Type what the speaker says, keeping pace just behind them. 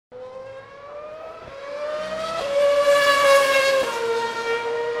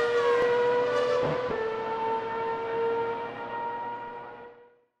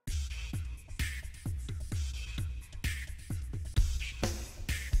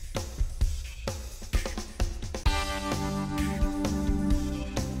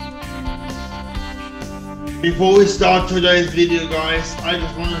Before we start today's video, guys, I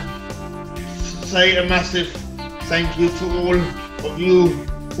just want to say a massive thank you to all of you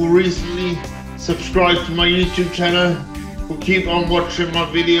who recently subscribed to my YouTube channel, who keep on watching my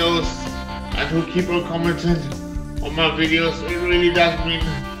videos and who keep on commenting on my videos. It really does mean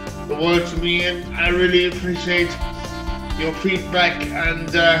the world to me, and I really appreciate your feedback. And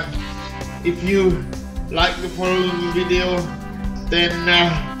if you like the following video, then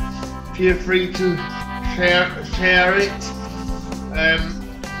feel free to share it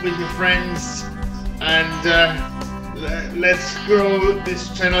with your friends, and let's grow this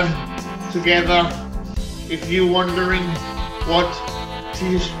channel together. If you're wondering what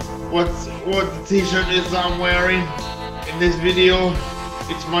the t-shirt is that I'm wearing in this video,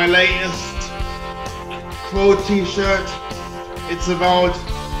 it's my latest quote t-shirt. It's about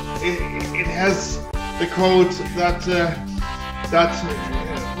it has the quote that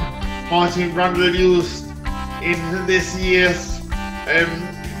Martin Brundle used in this year's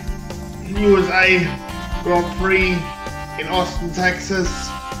USA Grand Prix in Austin, Texas,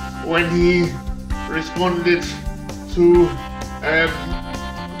 when he responded to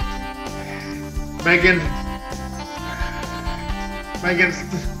Megan's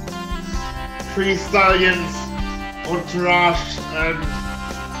Three Stallions entourage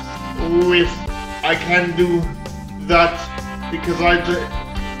with "I can do that because I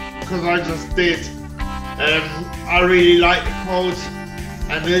just did." I really like the quote,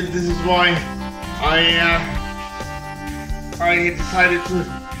 and this is why I decided to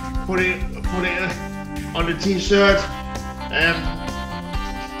put it on the t-shirt.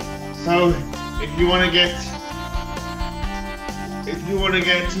 So if you want to get a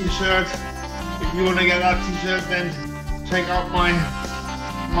t-shirt, if you want to get that t-shirt, then check out my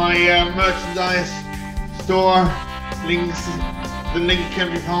merchandise store. The link can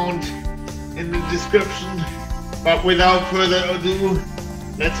be found in the description. But without further ado,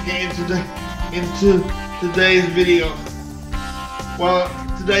 let's get into today's video. Well,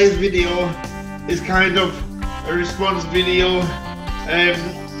 today's video is kind of a response video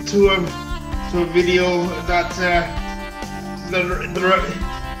to a video that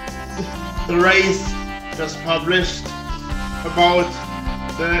the race just published about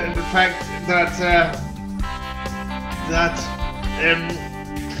the fact that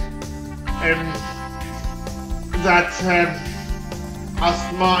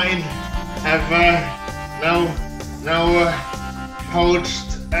Aston Martin have now poached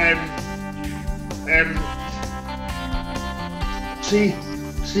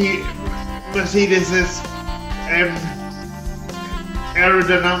Mercedes's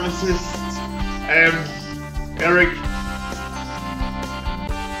aerodynamicist Eric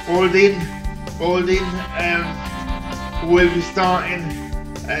Boldin who will be starting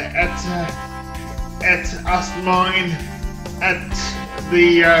at Aston Martin at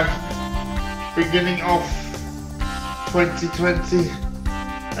the beginning of 2020,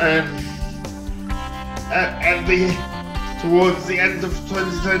 towards the end of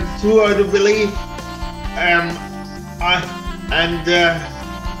 2022, I do believe.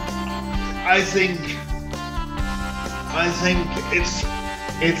 I think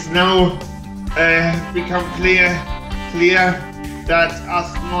it's now become clear that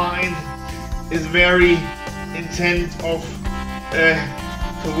Aston Martin is very intent of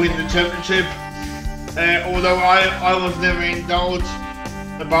to win the championship. Although I was never in doubt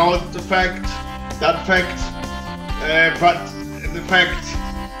about the fact, but the fact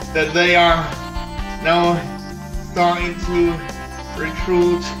that they are now starting to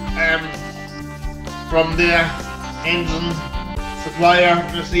recruit from their engine supplier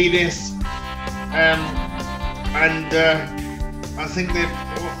Mercedes, and I think they've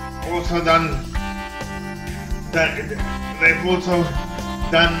also done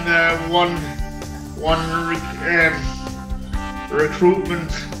one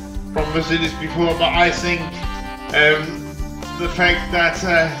recruitment from Mercedes before. But I think the fact that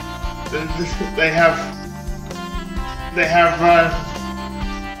they have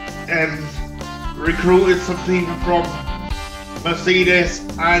recruited some people from Mercedes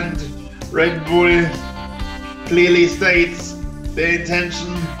and Red Bull clearly states their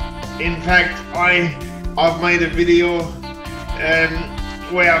intention. In fact, I've made a video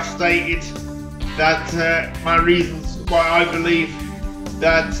where I've stated that my reasons why I believe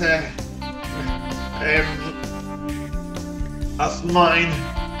that Aston Martin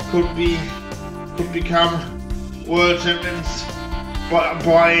could become world champions by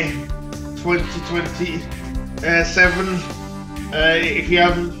 2027. If you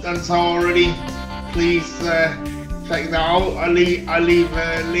haven't done so already, please check that out. I'll leave a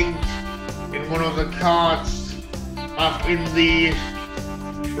link in one of the cards up in the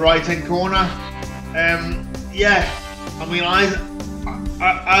right hand corner. Yeah, I mean,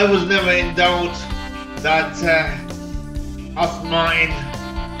 I was never in doubt that Aston Martin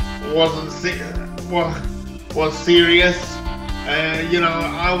was serious. You know,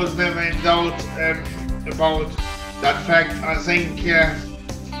 I was never in doubt about that fact. I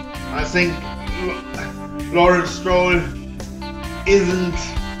think Lawrence Stroll isn't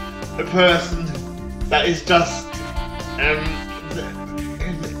a person that is just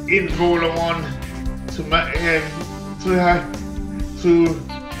in Formula One to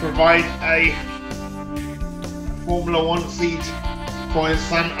provide a Formula One seat for his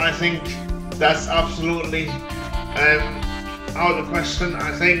son. I think that's absolutely out of the question.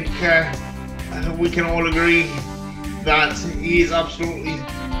 I think we can all agree that he is absolutely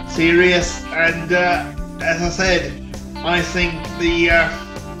serious, and as I said, I think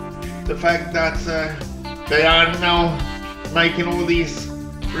the fact that they are now making all these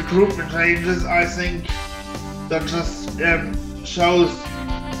recruitment changes, I think that just shows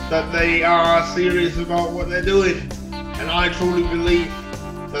that they are serious about what they're doing, and I truly believe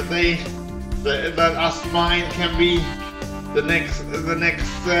that that Aston Martin can be the next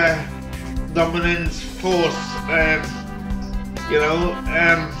dominant force. You know,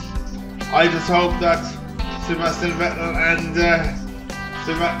 I just hope that Sebastian Vettel and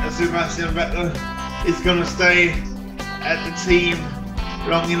Sebastian Vettel is gonna stay at the team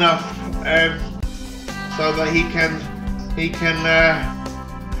long enough so that he can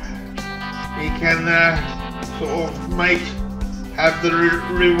sort of have the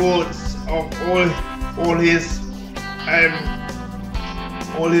rewards of all his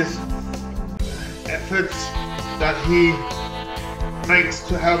efforts that he makes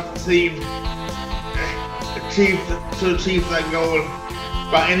to help the team achieve that goal.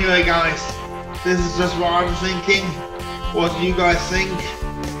 But anyway, guys, this is just what I'm thinking. What do you guys think?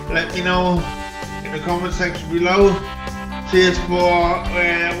 Let me know in the comment section below. Cheers for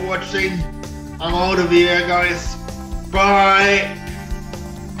watching. I'm out of here, guys. Bye.